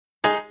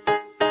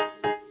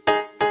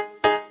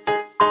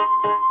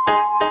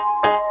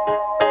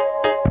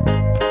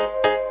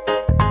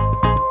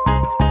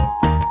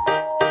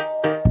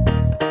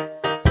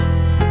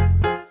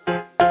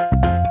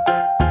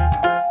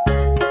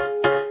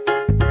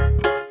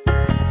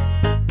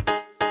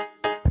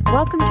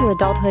Welcome to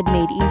Adulthood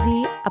Made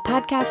Easy, a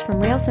podcast from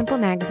Real Simple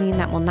Magazine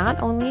that will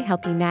not only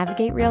help you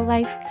navigate real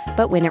life,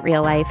 but win at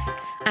real life.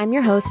 I'm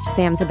your host,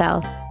 Sam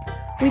Zabel.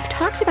 We've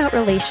talked about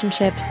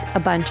relationships a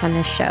bunch on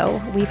this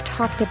show. We've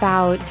talked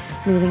about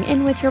moving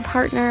in with your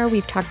partner.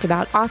 We've talked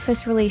about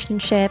office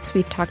relationships.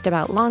 We've talked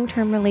about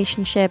long-term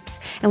relationships.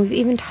 And we've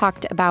even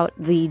talked about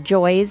the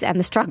joys and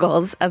the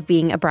struggles of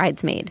being a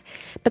bridesmaid.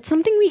 But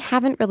something we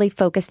haven't really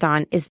focused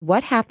on is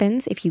what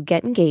happens if you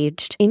get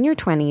engaged in your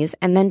 20s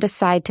and then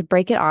decide to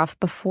break it off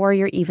before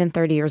you're even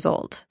 30 years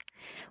old.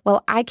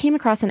 Well, I came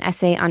across an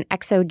essay on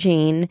XO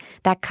Jane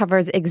that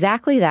covers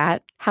exactly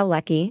that. How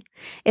lucky.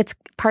 It's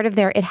part of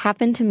their It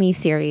Happened to Me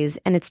series,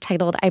 and it's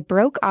titled, I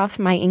Broke Off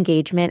My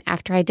Engagement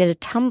After I Did a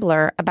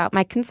Tumblr About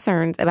My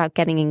Concerns About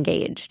Getting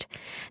Engaged.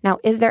 Now,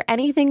 is there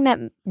anything that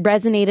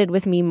resonated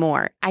with me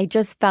more? I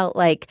just felt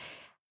like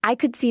I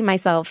could see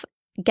myself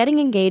getting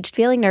engaged,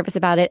 feeling nervous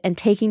about it, and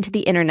taking to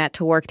the internet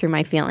to work through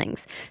my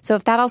feelings. So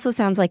if that also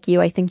sounds like you,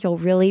 I think you'll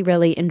really,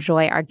 really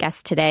enjoy our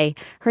guest today.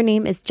 Her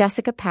name is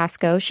Jessica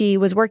Pasko. She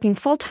was working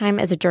full-time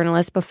as a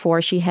journalist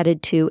before she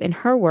headed to, in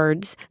her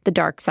words, the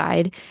dark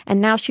side. And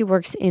now she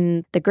works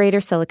in the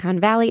greater Silicon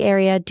Valley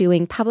area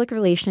doing public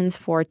relations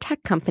for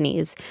tech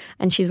companies.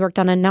 And she's worked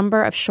on a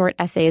number of short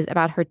essays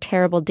about her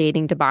terrible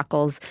dating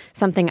debacles,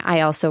 something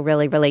I also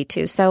really relate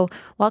to. So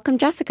welcome,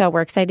 Jessica.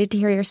 We're excited to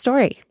hear your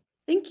story.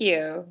 Thank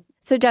you.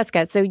 So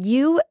Jessica,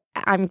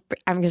 I'm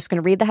just going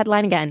to read the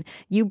headline again.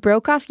 You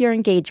broke off your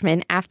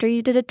engagement after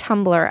you did a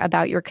Tumblr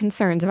about your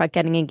concerns about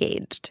getting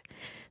engaged.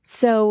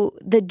 So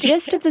the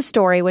gist of the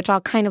story, which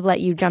I'll kind of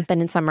let you jump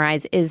in and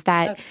summarize, is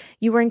that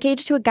you were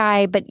engaged to a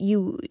guy, but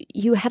you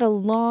had a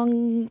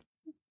long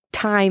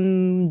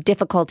time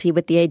difficulty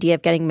with the idea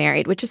of getting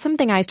married, which is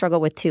something I struggle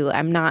with too.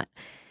 I'm not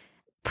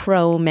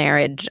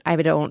pro-marriage. I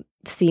don't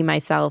see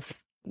myself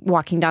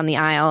walking down the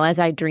aisle as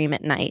I dream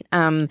at night.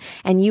 And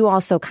you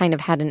also kind of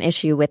had an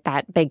issue with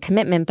that big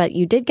commitment, but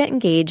you did get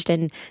engaged.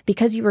 And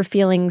because you were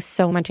feeling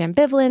so much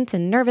ambivalence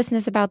and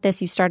nervousness about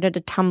this, you started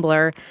a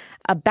Tumblr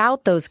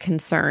about those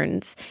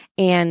concerns.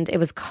 And it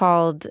was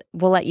called,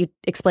 we'll let you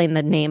explain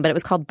the name, but it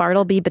was called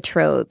Bartleby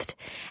Betrothed.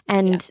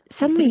 And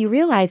suddenly you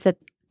realized that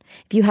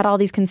if you had all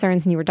these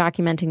concerns and you were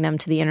documenting them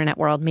to the internet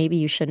world, maybe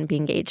you shouldn't be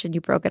engaged and you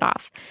broke it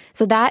off.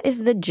 So that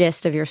is the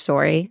gist of your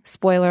story.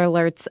 Spoiler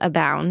alerts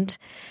abound.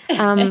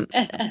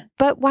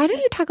 But why don't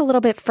you talk a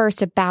little bit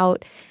first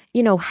about,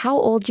 how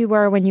old you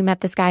were when you met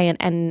this guy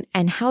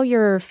and how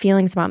your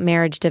feelings about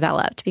marriage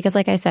developed? Because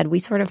like I said, we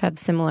sort of have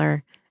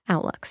similar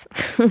outlooks.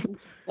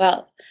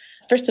 Well,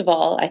 first of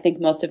all, I think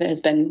most of it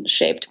has been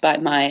shaped by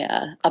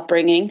my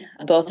upbringing.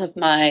 Both of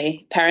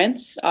my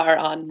parents are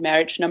on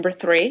marriage number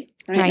 3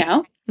 right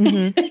now.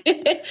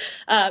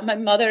 Mm-hmm. My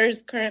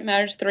mother's current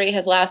marriage 3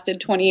 has lasted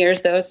 20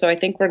 years, though, so I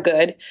think we're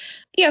good.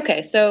 Yeah,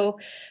 okay. So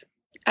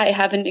I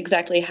haven't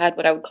exactly had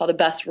what I would call the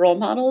best role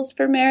models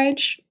for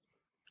marriage.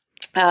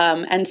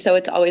 And so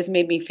it's always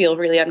made me feel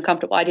really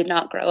uncomfortable. I did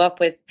not grow up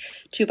with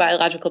 2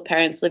 biological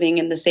parents living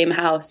in the same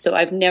house, so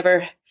I've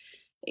never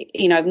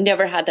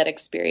had that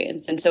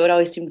experience. And so it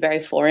always seemed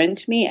very foreign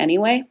to me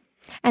anyway.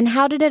 And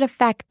how did it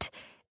affect,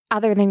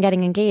 other than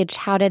getting engaged,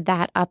 how did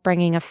that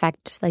upbringing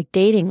affect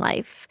dating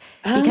life?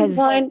 Because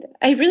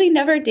I really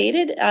never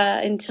dated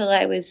until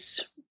I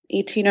was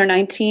 18 or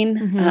 19.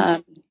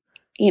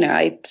 Mm-hmm.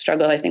 I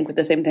struggle, I think, with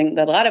the same thing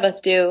that a lot of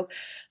us do.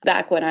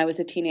 Back when I was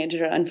a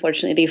teenager,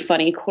 unfortunately, the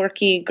funny,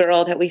 quirky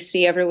girl that we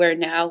see everywhere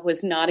now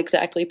was not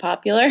exactly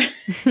popular.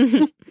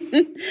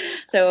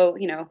 So,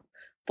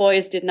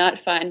 boys did not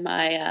find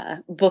my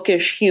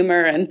bookish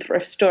humor and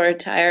thrift store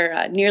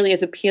attire nearly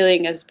as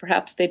appealing as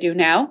perhaps they do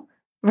now.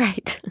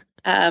 Right.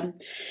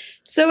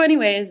 So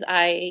anyways,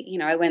 I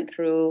went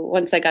through,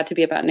 once I got to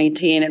be about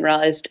 18 and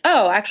realized,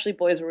 actually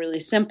boys were really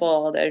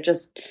simple. They're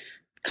just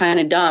kind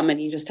of dumb and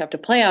you just have to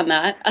play on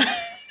that.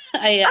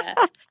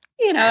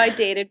 I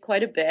dated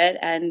quite a bit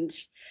and,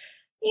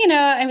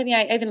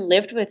 I even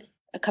lived with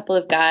a couple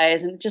of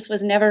guys and it just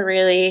was never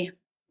really,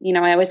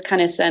 I always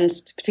kind of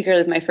sensed,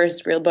 particularly with my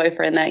first real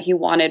boyfriend, that he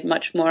wanted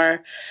much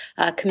more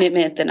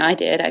commitment than I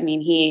did. I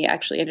mean, he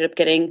actually ended up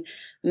getting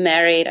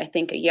married, I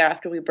think, a year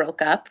after we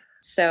broke up.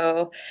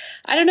 So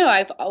I don't know.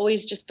 I've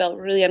always just felt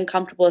really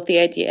uncomfortable with the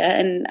idea.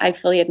 And I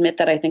fully admit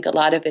that I think a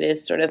lot of it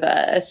is sort of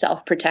a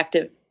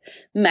self-protective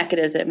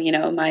mechanism,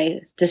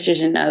 my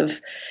decision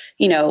of,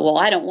 I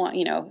don't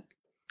want,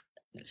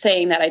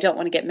 saying that I don't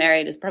want to get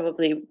married is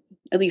probably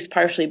at least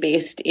partially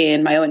based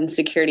in my own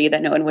insecurity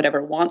that no one would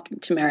ever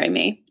want to marry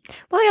me.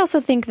 Well, I also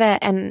think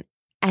that,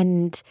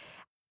 and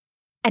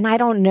I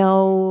don't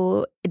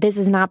know, this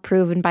is not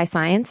proven by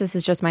science. This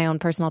is just my own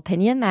personal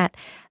opinion, that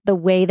the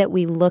way that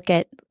we look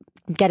at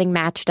getting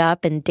matched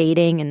up and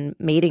dating and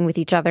mating with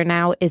each other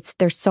now is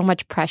there's so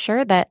much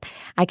pressure that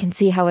I can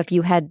see how if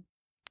you had,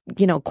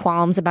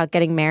 qualms about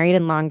getting married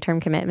and long-term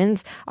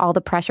commitments, all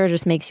the pressure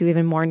just makes you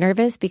even more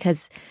nervous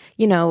because,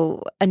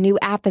 a new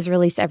app is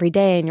released every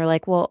day and you're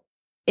like, well,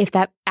 if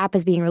that app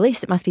is being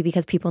released, it must be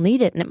because people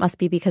need it. And it must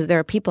be because there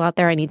are people out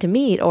there I need to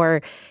meet.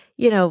 Or,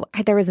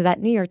 there was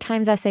that New York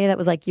Times essay that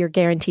was like, you're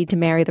guaranteed to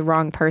marry the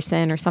wrong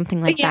person or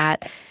something like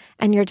that.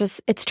 And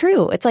it's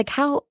true. It's like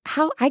how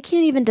I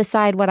can't even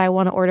decide what I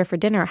want to order for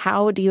dinner.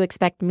 How do you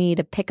expect me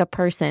to pick a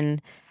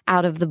person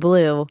out of the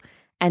blue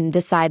and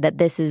decide that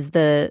this is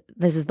the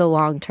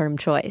long-term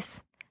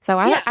choice? So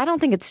I don't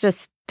think it's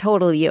just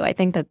totally you. I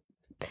think that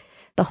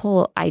the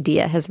whole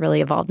idea has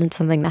really evolved into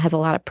something that has a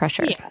lot of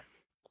pressure. Yeah.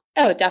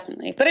 Oh,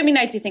 definitely. But I mean,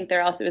 I do think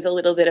there also is a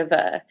little bit of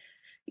a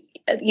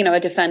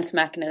defense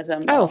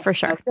mechanism. Oh, for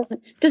sure.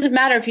 It doesn't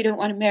matter if you don't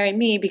want to marry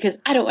me because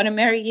I don't want to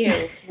marry you.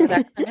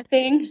 That kind of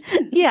thing.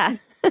 Yeah.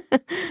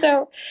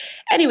 So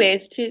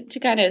anyways, to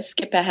kind of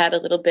skip ahead a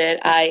little bit,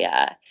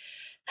 I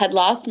had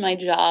lost my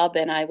job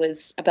and I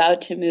was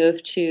about to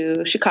move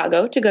to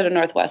Chicago to go to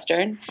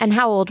Northwestern. And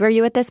how old were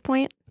you at this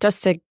point?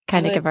 Just to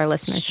kind of give our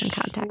listeners some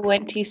context.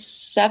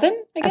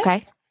 27, I guess. Okay.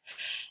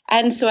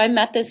 And so I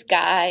met this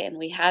guy and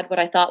we had what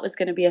I thought was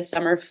going to be a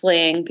summer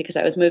fling because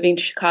I was moving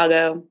to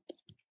Chicago.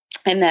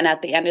 And then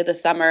at the end of the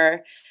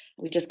summer,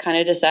 we just kind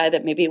of decided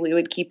that maybe we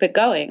would keep it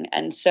going.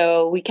 And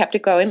so we kept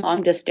it going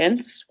long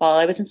distance while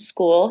I was in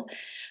school.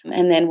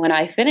 And then when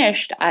I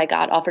finished, I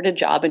got offered a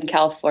job in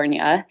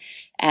California.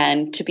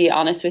 And to be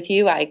honest with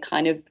you, I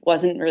kind of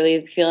wasn't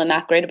really feeling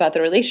that great about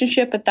the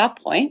relationship at that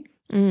point.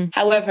 Mm.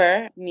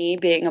 However, me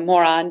being a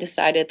moron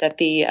decided that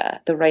the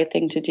right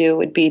thing to do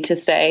would be to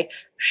say,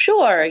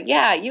 sure,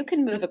 yeah, you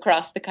can move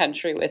across the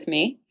country with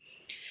me.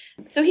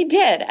 So he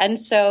did. And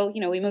so,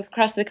 we moved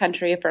across the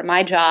country for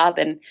my job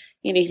and,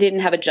 he didn't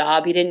have a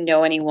job. He didn't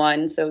know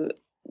anyone. So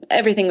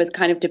everything was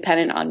kind of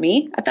dependent on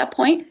me at that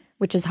point.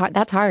 Which is hard.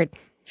 That's hard.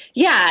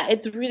 Yeah,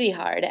 it's really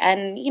hard.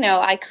 And,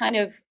 I kind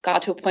of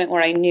got to a point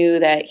where I knew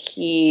that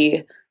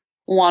he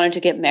wanted to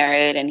get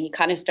married and he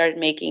kind of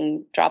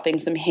started dropping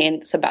some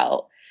hints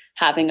about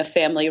having a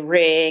family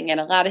ring and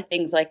a lot of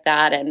things like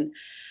that. And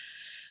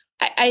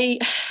I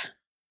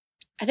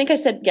think I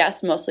said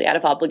yes, mostly out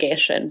of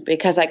obligation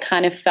because I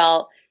kind of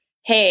felt,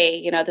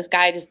 hey, this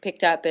guy just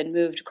picked up and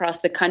moved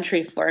across the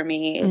country for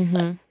me.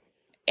 Mm-hmm.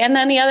 And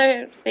then the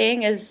other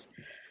thing is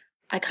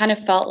I kind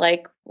of felt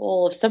like,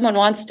 well, if someone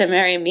wants to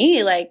marry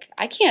me, like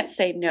I can't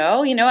say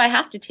no, I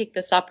have to take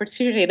this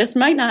opportunity. This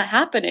might not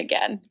happen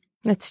again.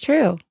 That's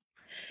true.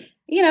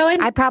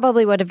 And I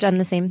probably would have done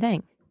the same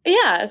thing.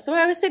 Yeah. So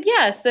I said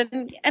yes.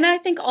 And I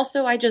think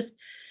also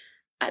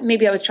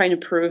maybe I was trying to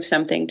prove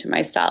something to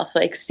myself.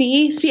 Like,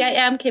 see, I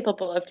am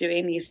capable of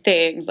doing these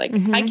things. Like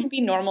mm-hmm. I can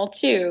be normal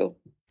too.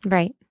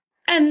 Right.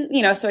 And,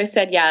 so I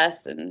said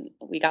yes. And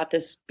we got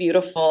this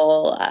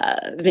beautiful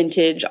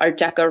vintage Art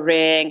Deco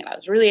ring. And I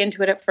was really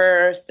into it at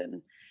first.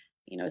 And,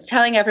 I was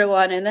telling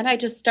everyone. And then I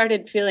just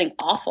started feeling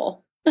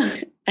awful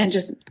and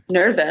just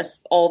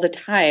nervous all the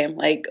time.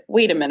 Like,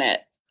 wait a minute.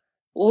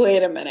 What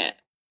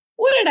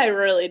did I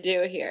really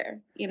do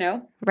here?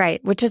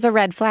 Right. Which is a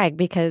red flag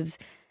because,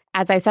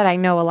 as I said, I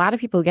know a lot of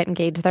people who get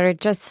engaged that are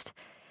just,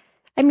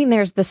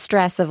 there's the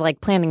stress of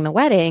like planning the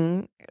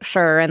wedding,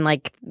 sure. And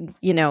like,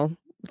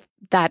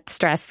 that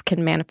stress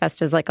can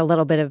manifest as like a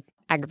little bit of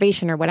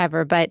aggravation or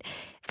whatever. But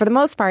for the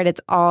most part, it's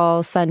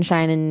all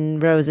sunshine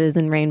and roses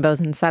and rainbows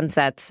and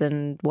sunsets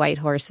and white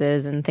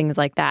horses and things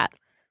like that.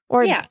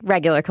 Or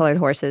regular colored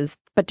horses,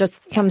 but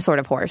just some sort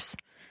of horse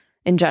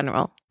in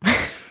general.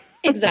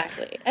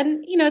 Exactly.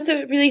 And, so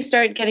it really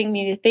started getting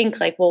me to think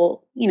like,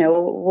 well,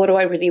 what do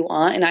I really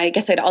want? And I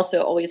guess I'd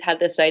also always had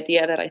this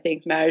idea that I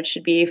think marriage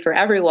should be for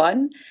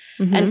everyone.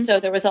 Mm-hmm. And so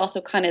there was also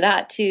kind of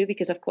that too,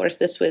 because of course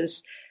this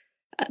was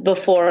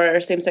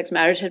before same-sex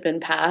marriage had been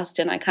passed.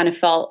 And I kind of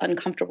felt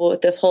uncomfortable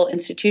with this whole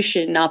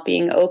institution not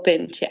being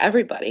open to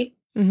everybody.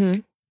 Mm-hmm.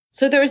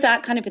 So there was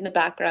that kind of in the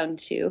background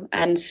too.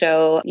 And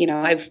so,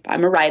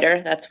 I'm a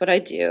writer. That's what I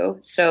do.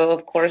 So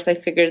of course I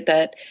figured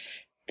that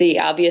the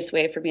obvious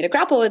way for me to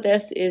grapple with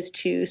this is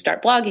to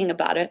start blogging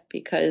about it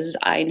because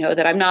I know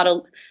that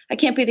I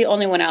can't be the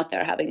only one out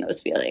there having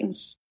those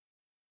feelings.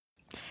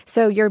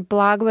 So your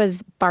blog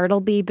was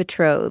Bartleby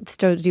Betrothed.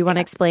 So do you want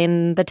to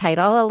explain the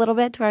title a little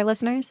bit to our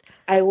listeners?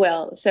 I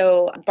will.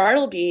 So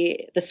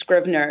Bartleby the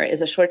Scrivener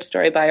is a short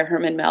story by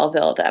Herman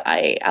Melville that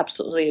I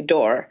absolutely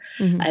adore.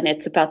 Mm-hmm. And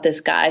it's about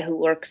this guy who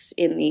works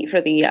for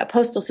the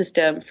postal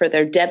system for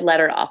their dead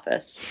letter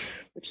office,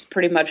 which is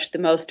pretty much the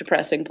most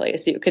depressing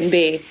place you can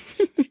be.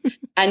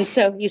 And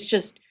so he's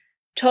just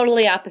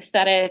totally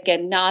apathetic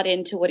and not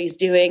into what he's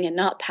doing and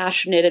not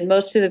passionate. And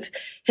most of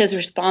his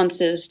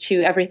responses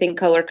to everything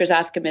coworkers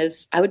ask him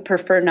is, I would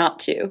prefer not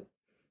to.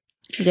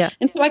 Yeah.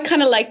 And so I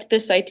kind of liked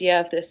this idea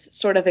of this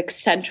sort of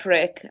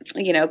eccentric,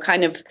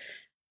 kind of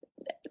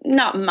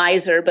not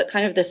miser, but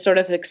kind of this sort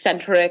of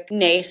eccentric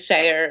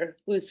naysayer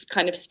who's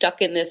kind of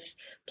stuck in this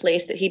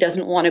place that he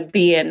doesn't want to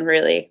be in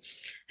really.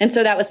 And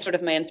so that was sort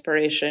of my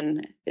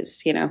inspiration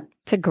is,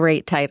 It's a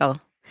great title.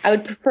 I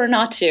would prefer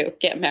not to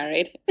get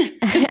married.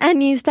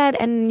 And you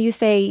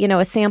say,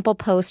 a sample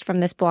post from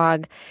this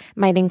blog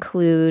might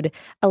include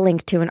a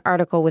link to an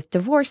article with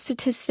divorce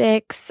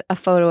statistics, a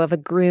photo of a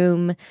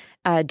groom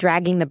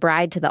dragging the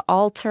bride to the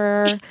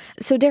altar.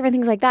 So different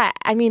things like that.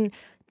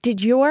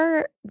 Did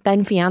your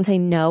then fiance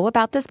know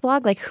about this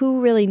blog? Like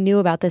who really knew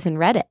about this and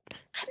read it?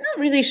 I'm not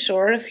really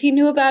sure if he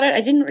knew about it.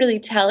 I didn't really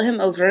tell him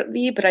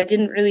overtly, but I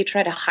didn't really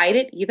try to hide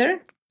it either.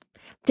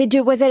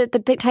 Was it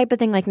the type of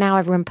thing like now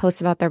everyone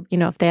posts about their,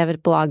 if they have a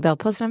blog, they'll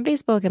post it on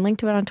Facebook and link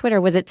to it on Twitter.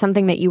 Was it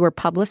something that you were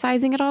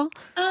publicizing at all?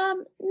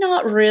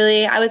 Not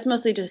really. I was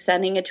mostly just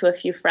sending it to a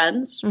few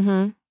friends,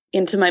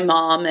 into my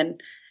mom.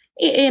 And,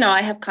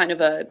 I have kind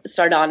of a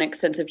sardonic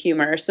sense of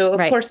humor. So,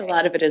 of course, a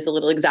lot of it is a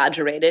little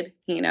exaggerated,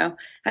 I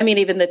mean,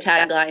 even the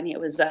tagline, it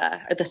was,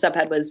 or the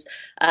subhead was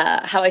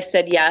how I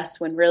said yes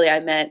when really I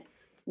meant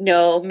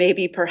no,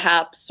 maybe,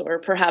 perhaps, or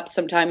perhaps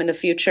sometime in the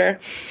future.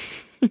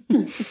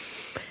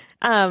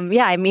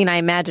 Yeah, I mean, I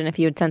imagine if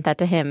you had sent that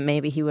to him,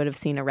 maybe he would have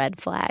seen a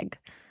red flag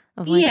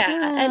of like,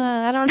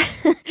 I don't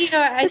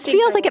this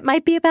feels like it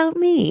might be about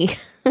me.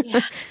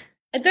 Yeah.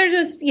 There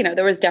just,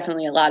 there was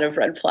definitely a lot of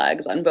red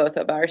flags on both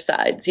of our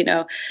sides,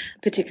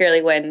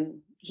 particularly when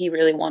he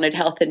really wanted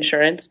health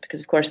insurance because,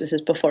 of course, this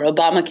is before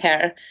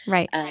Obamacare.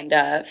 Right.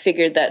 And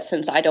figured that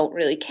since I don't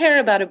really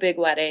care about a big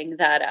wedding,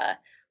 that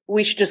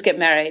we should just get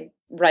married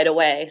right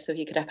away so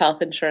he could have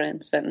health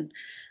insurance. And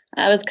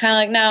I was kind of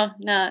like, no,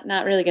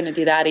 not really going to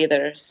do that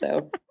either.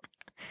 So,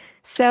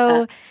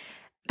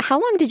 how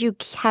long did you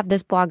have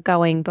this blog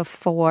going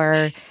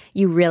before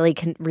you really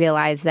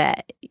realize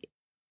that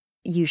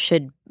you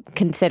should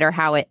consider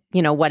how it,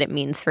 what it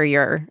means for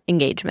your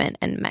engagement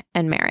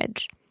and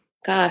marriage?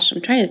 Gosh,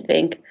 I'm trying to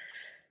think.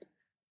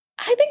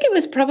 I think it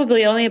was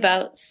probably only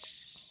about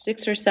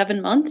 6 or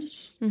 7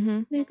 months,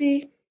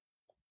 maybe.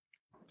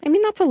 I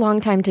mean, that's a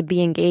long time to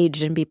be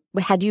engaged and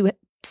had you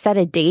set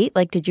a date?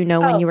 Like, did you know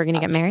when you were going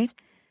to get married?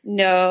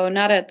 No,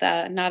 not at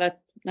that. Not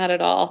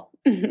at all.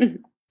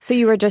 So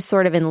you were just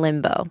sort of in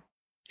limbo.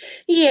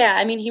 Yeah.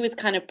 I mean, he was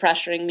kind of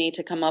pressuring me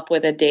to come up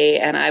with a date.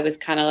 And I was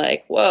kind of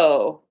like,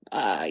 whoa,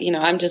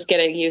 I'm just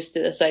getting used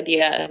to this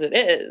idea as it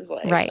is.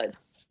 Like,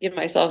 let's give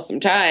myself some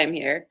time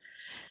here.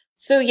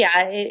 So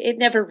yeah, it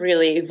never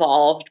really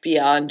evolved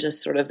beyond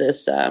just sort of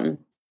this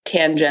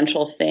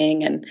tangential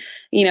thing. And,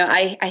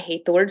 I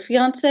hate the word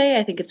fiance.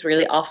 I think it's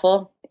really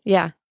awful.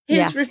 Yeah.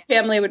 His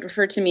family would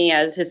refer to me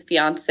as his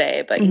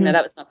fiance, but,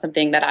 that was not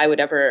something that I would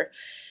ever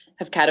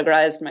have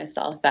categorized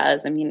myself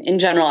as. I mean, in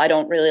general, I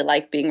don't really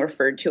like being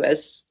referred to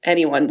as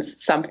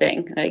anyone's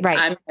something. Like,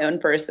 I'm my own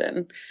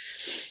person.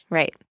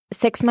 Right.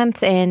 6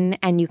 months in,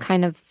 and you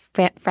kind of,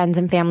 friends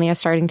and family are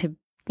starting to,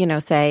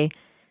 say,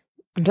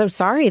 I'm so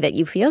sorry that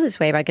you feel this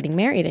way about getting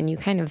married. And you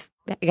kind of,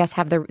 I guess,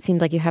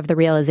 seems like you have the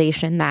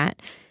realization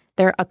that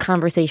a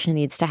conversation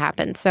needs to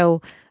happen.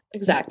 So,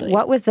 exactly.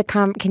 What was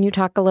can you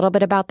talk a little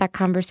bit about that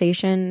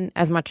conversation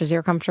as much as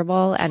you're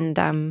comfortable and,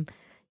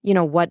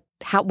 what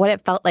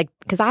it felt like?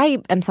 Because I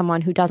am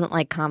someone who doesn't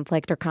like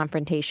conflict or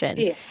confrontation.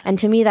 Yeah. And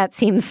to me, that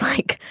seems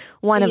like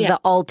one of the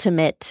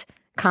ultimate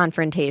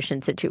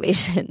confrontation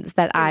situations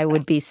that I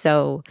would be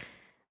so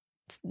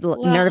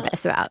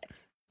nervous about.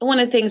 One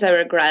of the things I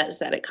regret is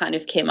that it kind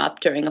of came up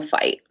during a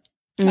fight.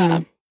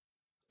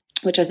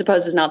 Which I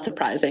suppose is not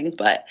surprising,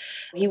 but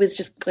he was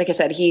just, like I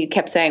said, he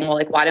kept saying, well,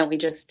 like, why don't we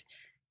just,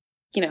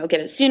 do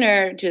it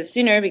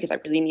sooner because I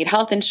really need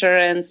health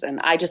insurance. And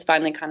I just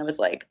finally kind of was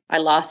like, I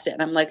lost it.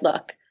 And I'm like,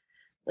 look,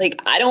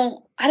 like, I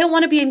don't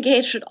want to be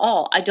engaged at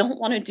all. I don't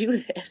want to do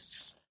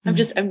this.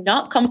 I'm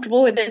not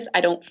comfortable with this.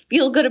 I don't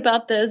feel good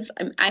about this.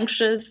 I'm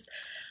anxious.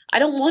 I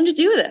don't want to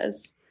do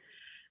this.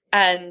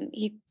 And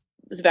he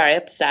was very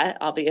upset,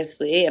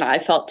 obviously. And I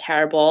felt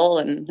terrible.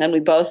 And then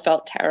we both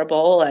felt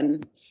terrible.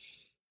 And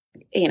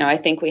I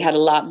think we had a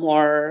lot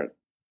more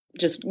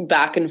just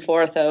back and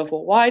forth of,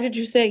 well, why did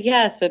you say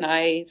yes? And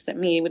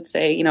me would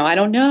say, I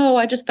don't know.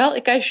 I just felt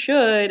like I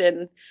should.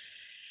 And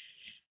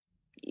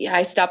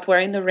I stopped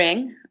wearing the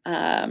ring.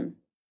 And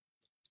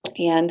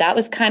that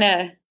was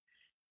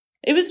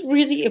it was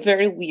really a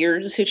very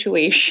weird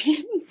situation.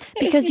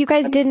 Because you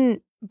guys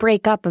didn't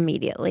break up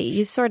immediately.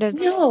 You sort of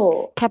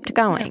kept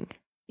going.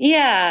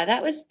 Yeah,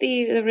 that was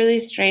the really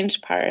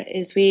strange part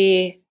is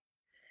I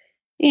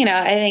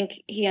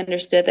think he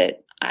understood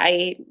that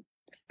I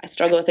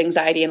struggle with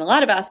anxiety in a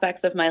lot of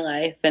aspects of my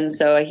life. And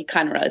so he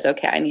kind of realized,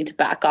 okay, I need to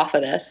back off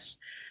of this,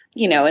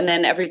 and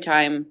then every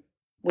time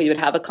we would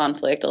have a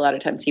conflict, a lot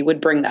of times he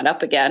would bring that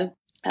up again.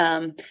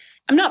 I'm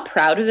not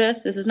proud of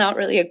this. This is not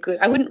really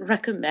I wouldn't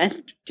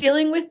recommend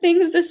dealing with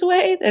things this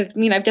way. I've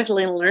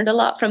definitely learned a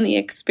lot from the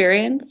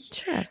experience.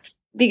 Sure.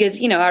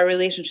 Because, our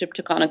relationship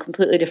took on a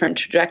completely different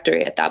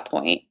trajectory at that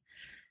point.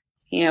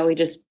 There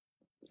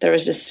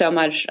was just so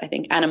much, I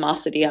think,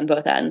 animosity on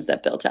both ends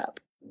that built up.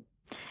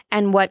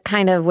 And what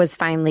kind of was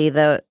finally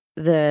the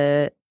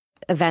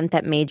event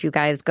that made you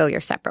guys go your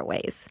separate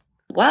ways?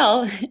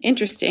 Well,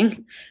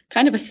 interesting.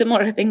 Kind of a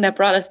similar thing that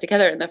brought us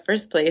together in the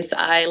first place.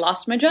 I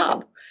lost my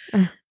job.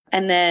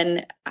 And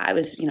then I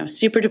was,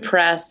 super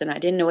depressed and I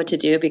didn't know what to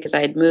do because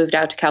I had moved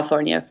out to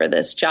California for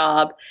this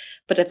job.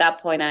 But at that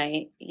point,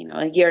 a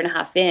year and a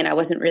half in, I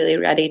wasn't really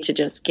ready to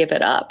just give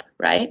it up.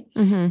 Right.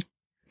 Mm-hmm.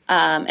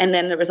 And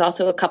then there was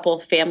also a couple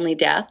of family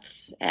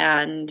deaths.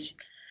 And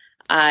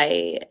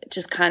I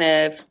just kind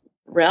of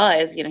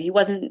realized,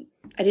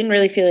 I didn't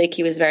really feel like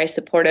he was very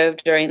supportive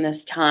during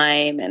this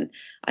time. And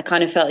I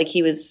kind of felt like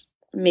he was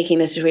making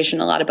the situation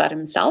a lot about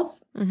himself.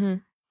 Mm-hmm.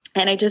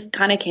 And I just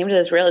kind of came to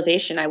this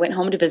realization. I went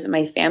home to visit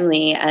my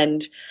family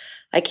and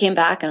I came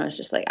back and I was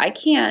just like, I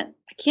can't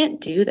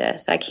do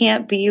this. I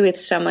can't be with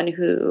someone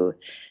who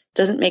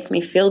doesn't make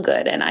me feel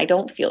good, and I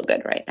don't feel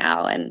good right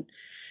now. And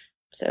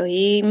so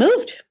he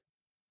moved.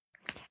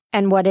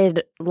 And what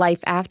did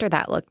life after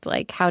that look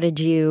like? How did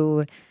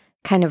you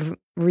kind of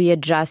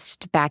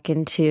readjust back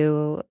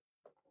into,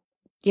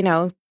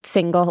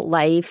 single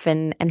life,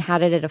 and how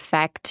did it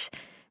affect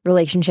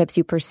relationships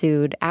you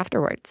pursued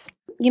afterwards?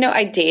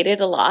 I dated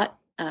a lot.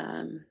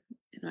 When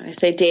I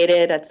say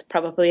dated, that's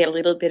probably a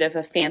little bit of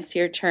a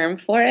fancier term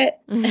for it.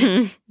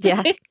 Mm-hmm.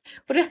 Yeah.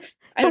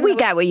 But we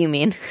get what you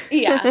mean.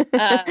 Yeah.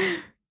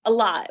 A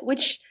lot,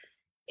 which,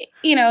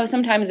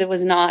 sometimes it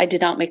was not, I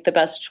did not make the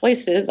best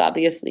choices,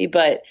 obviously,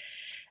 but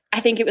I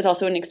think it was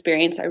also an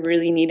experience I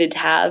really needed to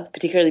have,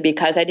 particularly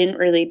because I didn't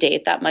really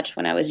date that much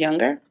when I was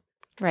younger.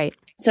 Right.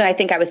 So I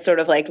think I was sort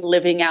of like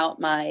living out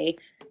my,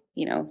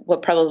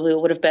 what probably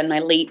would have been my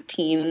late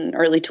teen,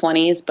 early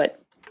 20s, but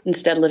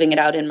instead living it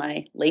out in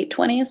my late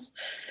 20s.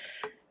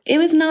 It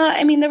was not,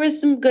 there was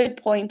some good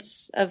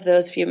points of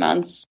those few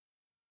months.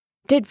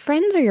 Did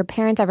friends or your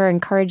parents ever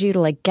encourage you to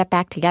like get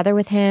back together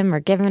with him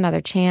or give him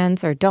another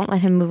chance or don't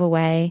let him move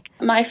away?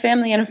 My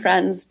family and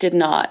friends did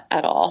not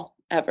at all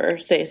ever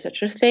say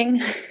such a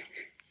thing.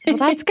 Well,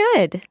 that's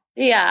good.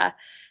 Yeah.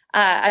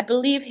 I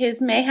believe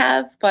his may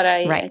have, but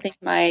I think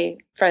my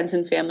friends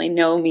and family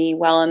know me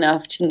well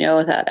enough to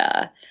know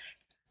that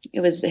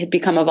it had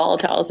become a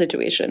volatile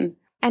situation.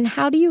 And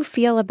how do you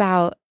feel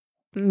about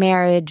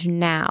marriage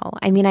now?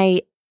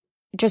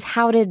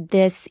 How did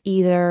this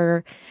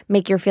either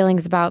make your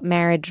feelings about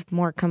marriage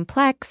more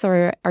complex,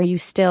 or are you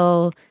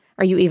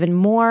even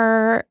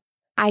more,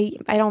 I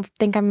don't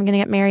think I'm going to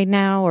get married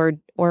now,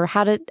 or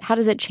how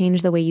does it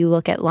change the way you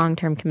look at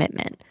long-term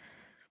commitment?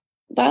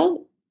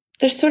 Well,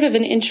 there's sort of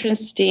an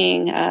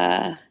interesting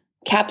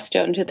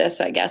capstone to this,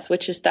 I guess,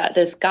 which is that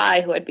this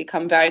guy who I'd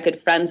become very good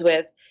friends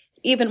with,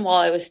 even while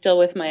I was still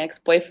with my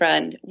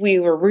ex-boyfriend, we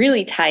were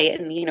really tight.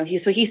 And,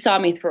 he saw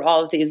me through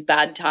all of these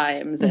bad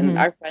times. And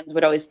our friends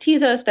would always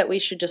tease us that we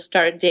should just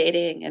start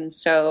dating. And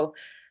so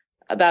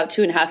about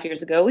 2.5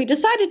 years ago, we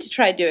decided to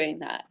try doing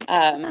that.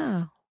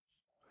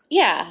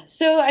 Yeah.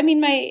 So,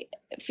 my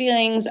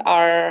feelings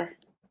are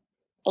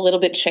a little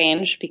bit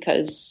changed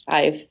because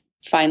I've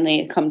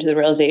finally come to the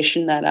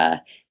realization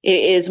that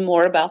it is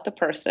more about the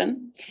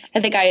person.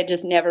 I think I had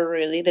just never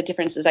really, the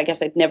difference is I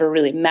guess I'd never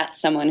really met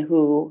someone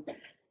who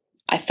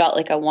I felt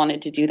like I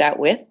wanted to do that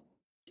with.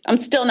 I'm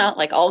still not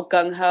like all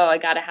gung-ho, I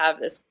got to have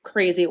this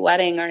crazy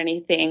wedding or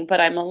anything,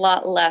 but I'm a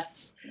lot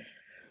less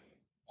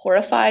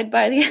horrified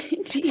by the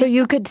idea. So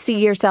you could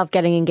see yourself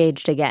getting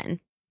engaged again?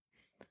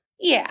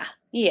 Yeah,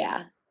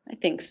 I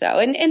think so.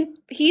 And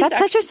that's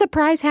such a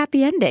surprise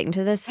happy ending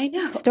to this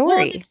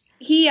story.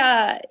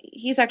 Well,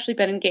 he's actually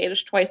been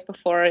engaged twice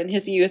before in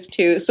his youth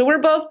too. So we're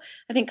both,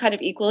 I think, kind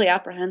of equally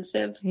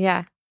apprehensive.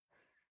 Yeah.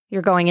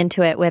 You're going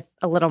into it with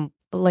a little,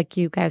 like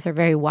you guys are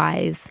very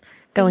wise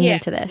going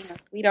into this.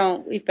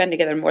 We've been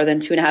together more than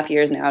 2.5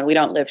 years now, and we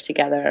don't live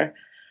together.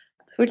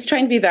 We're just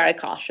trying to be very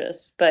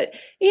cautious, but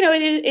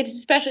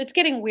it's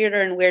getting weirder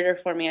and weirder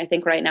for me, I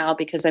think, right now,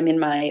 because I'm in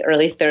my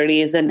early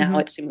 30s and now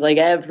it seems like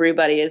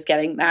everybody is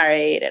getting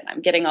married and I'm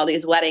getting all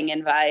these wedding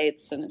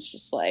invites and it's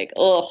just like,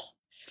 oh,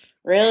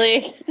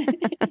 really?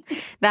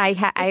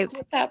 That's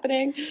what's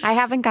happening. I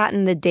haven't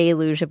gotten the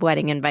deluge of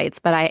wedding invites,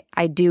 but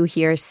I do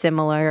hear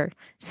similar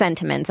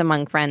sentiments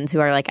among friends who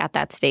are like at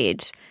that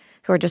stage,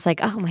 who are just like,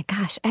 oh my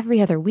gosh,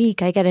 every other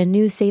week I get a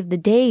new save the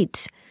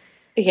date.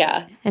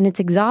 Yeah. And it's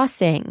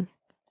exhausting.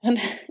 And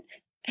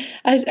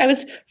I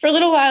was, for a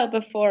little while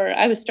before,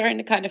 I was starting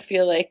to kind of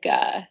feel like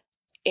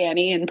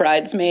Annie in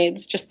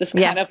Bridesmaids, just this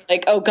kind of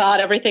like, oh God,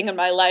 everything in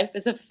my life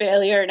is a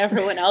failure and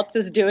everyone else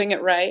is doing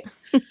it right.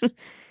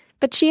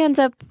 But she ends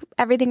up,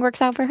 everything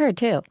works out for her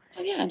too.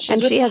 Oh yeah, and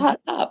she has hot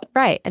top.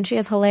 Right, and she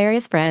has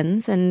hilarious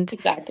friends, and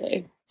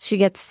exactly, she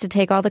gets to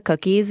take all the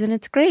cookies, and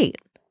it's great.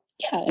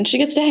 Yeah, and she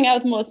gets to hang out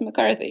with Melissa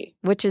McCarthy,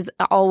 which is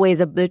always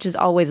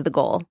the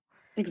goal.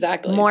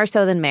 Exactly. More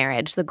so than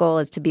marriage. The goal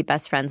is to be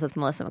best friends with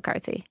Melissa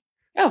McCarthy.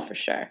 Oh, for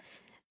sure.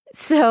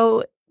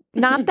 So,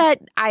 not that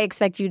I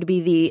expect you to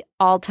be the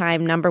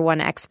all-time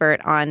 #1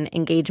 expert on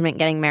engagement,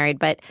 getting married,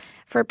 but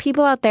for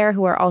people out there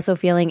who are also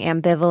feeling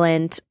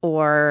ambivalent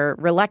or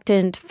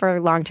reluctant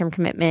for long-term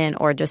commitment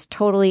or just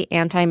totally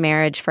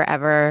anti-marriage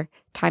forever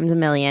times a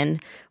million,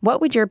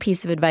 what would your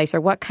piece of advice,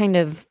 or what kind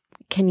of,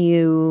 can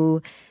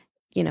you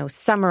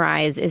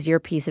summarize is your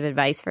piece of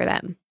advice for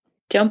them?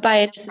 Don't buy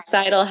into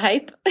societal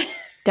hype.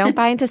 Don't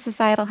buy into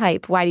societal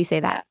hype. Why do you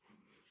say that?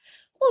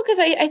 Well, because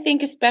I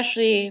think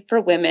especially for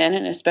women,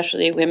 and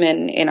especially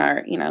women in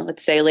our,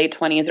 let's say late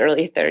 20s,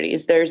 early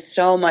 30s, there's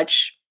so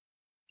much,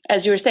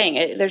 as you were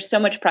saying, there's so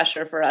much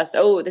pressure for us.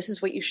 Oh, this is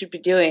what you should be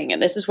doing,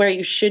 and this is where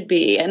you should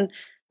be. And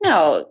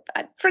no,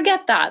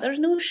 forget that. There's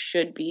no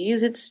should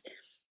be's.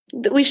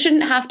 We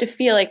shouldn't have to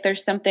feel like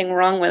there's something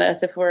wrong with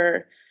us if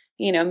we're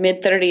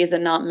mid-30s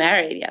and not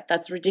married yet.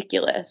 That's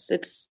ridiculous.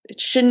 It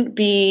shouldn't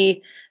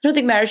be, I don't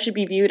think marriage should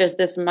be viewed as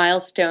this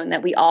milestone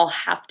that we all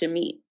have to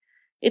meet.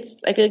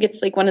 I feel like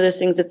it's like one of those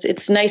things.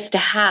 It's nice to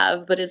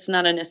have, but it's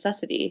not a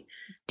necessity.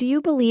 Do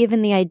you believe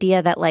in the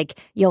idea that like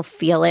you'll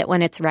feel it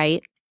when it's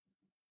right?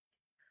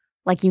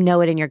 Like you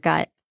know it in your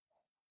gut?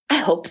 I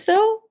hope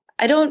so.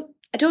 I don't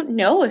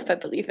know if I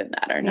believe in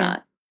that or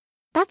not.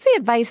 That's the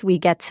advice we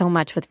get so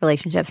much with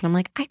relationships. And I'm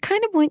like, I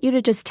kind of want you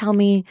to just tell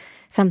me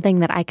something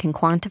that I can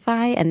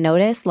quantify and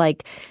notice,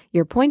 like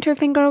your pointer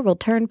finger will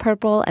turn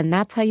purple and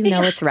that's how you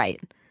know it's right.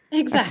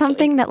 Exactly. Or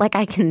something that like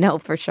I can know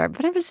for sure.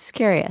 But I was just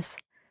curious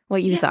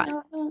what you thought.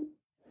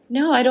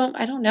 No, I don't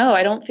know.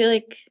 I don't feel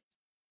like,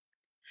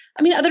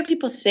 I mean, other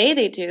people say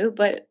they do,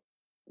 but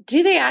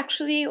do they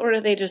actually, or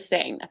are they just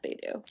saying that they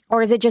do?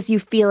 Or is it just you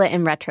feel it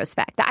in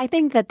retrospect? I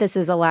think that this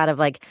is a lot of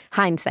like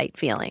hindsight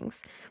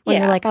feelings. When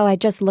you're like, oh, I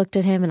just looked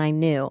at him and I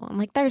knew. I'm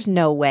like, there's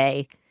no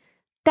way.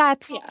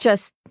 That's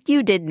just,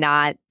 you did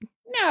not.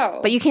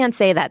 No. But you can't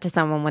say that to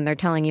someone when they're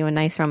telling you a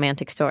nice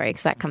romantic story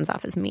because that comes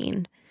off as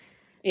mean.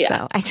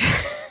 Yeah. So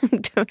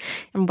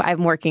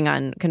I'm working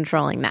on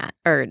controlling that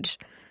urge.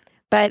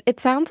 But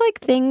it sounds like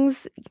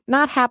things,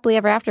 not happily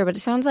ever after, but it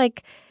sounds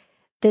like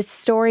this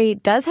story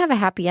does have a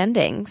happy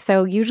ending.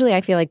 So usually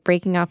I feel like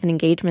breaking off an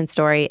engagement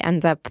story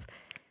ends up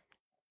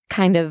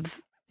kind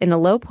of in a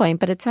low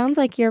point, but it sounds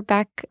like you're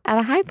back at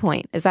a high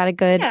point. Is that a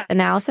good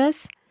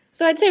analysis?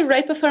 So I'd say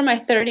right before my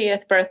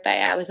 30th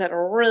birthday, I was at a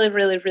really,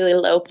 really, really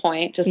low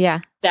point, just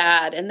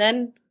bad. And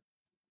then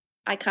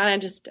I kind of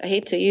just, I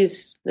hate to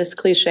use this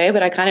cliche,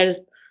 but I kind of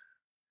just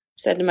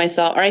said to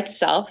myself, all right,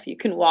 self, you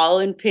can wallow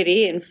in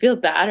pity and feel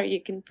bad, or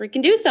you can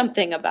freaking do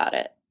something about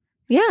it.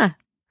 Yeah.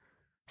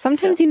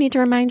 Sometimes you need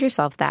to remind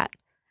yourself that.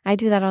 I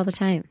do that all the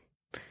time.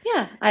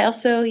 Yeah. I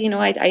also,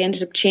 I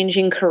ended up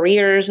changing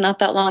careers not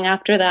that long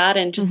after that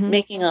and just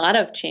making a lot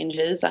of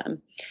changes,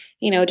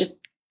 just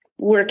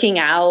working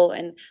out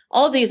and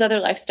all of these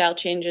other lifestyle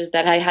changes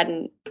that I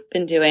hadn't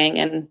been doing.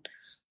 And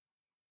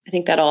I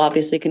think that all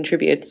obviously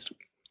contributes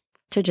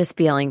to just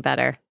feeling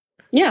better.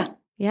 Yeah.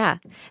 Yeah.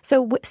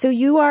 So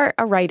you are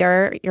a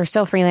writer, you're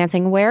still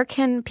freelancing. Where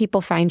can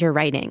people find your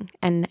writing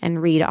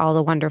and read all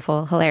the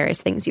wonderful,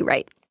 hilarious things you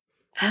write?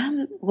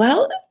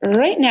 Well,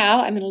 right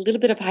now I'm in a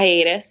little bit of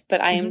hiatus, but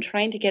I am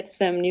trying to get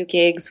some new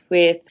gigs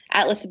with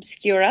Atlas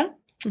Obscura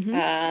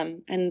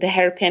and The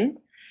Hairpin.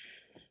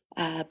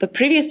 But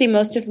previously,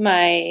 most of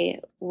my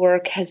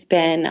work has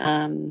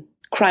been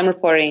crime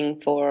reporting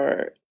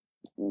for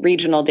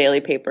regional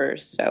daily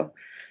papers. So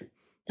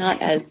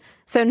not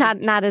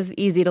as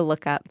easy to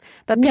look up.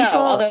 But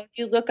although if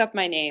you look up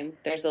my name,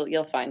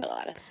 you'll find a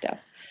lot of stuff.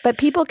 But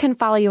people can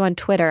follow you on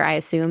Twitter, I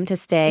assume, to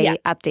stay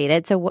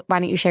updated. So why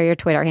don't you share your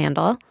Twitter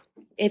handle?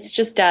 It's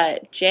just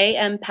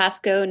JM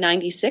Pasko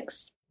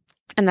 96.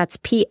 And that's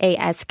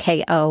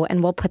PASKO.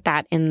 And we'll put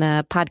that in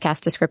the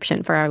podcast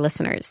description for our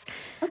listeners.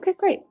 Okay,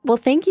 great. Well,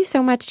 thank you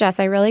so much, Jess.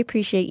 I really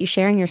appreciate you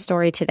sharing your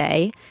story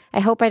today.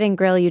 I hope I didn't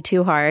grill you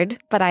too hard,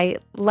 but I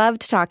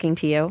loved talking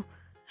to you.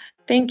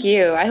 Thank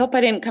you. I hope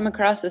I didn't come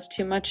across as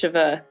too much of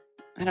a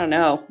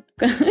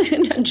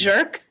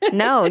jerk.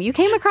 No, you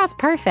came across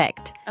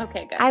perfect.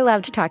 Okay, good. I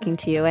loved talking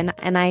to you, and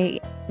I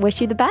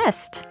wish you the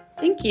best.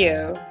 Thank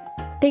you.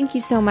 Thank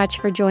you so much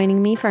for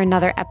joining me for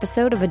another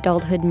episode of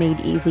Adulthood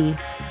Made Easy.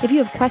 If you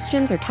have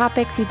questions or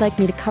topics you'd like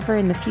me to cover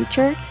in the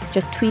future,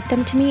 just tweet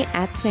them to me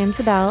at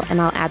 @SamSabel,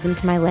 and I'll add them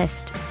to my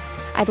list.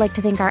 I'd like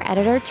to thank our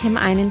editor, Tim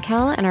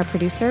Einenkel, and our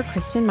producer,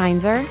 Kristen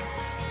Meinzer.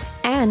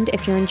 And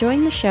if you're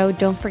enjoying the show,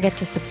 don't forget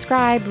to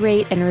subscribe,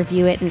 rate, and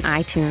review it in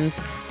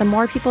iTunes. The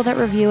more people that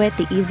review it,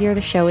 the easier the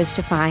show is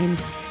to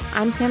find.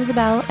 I'm Sam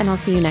Zabel, and I'll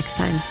see you next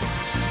time.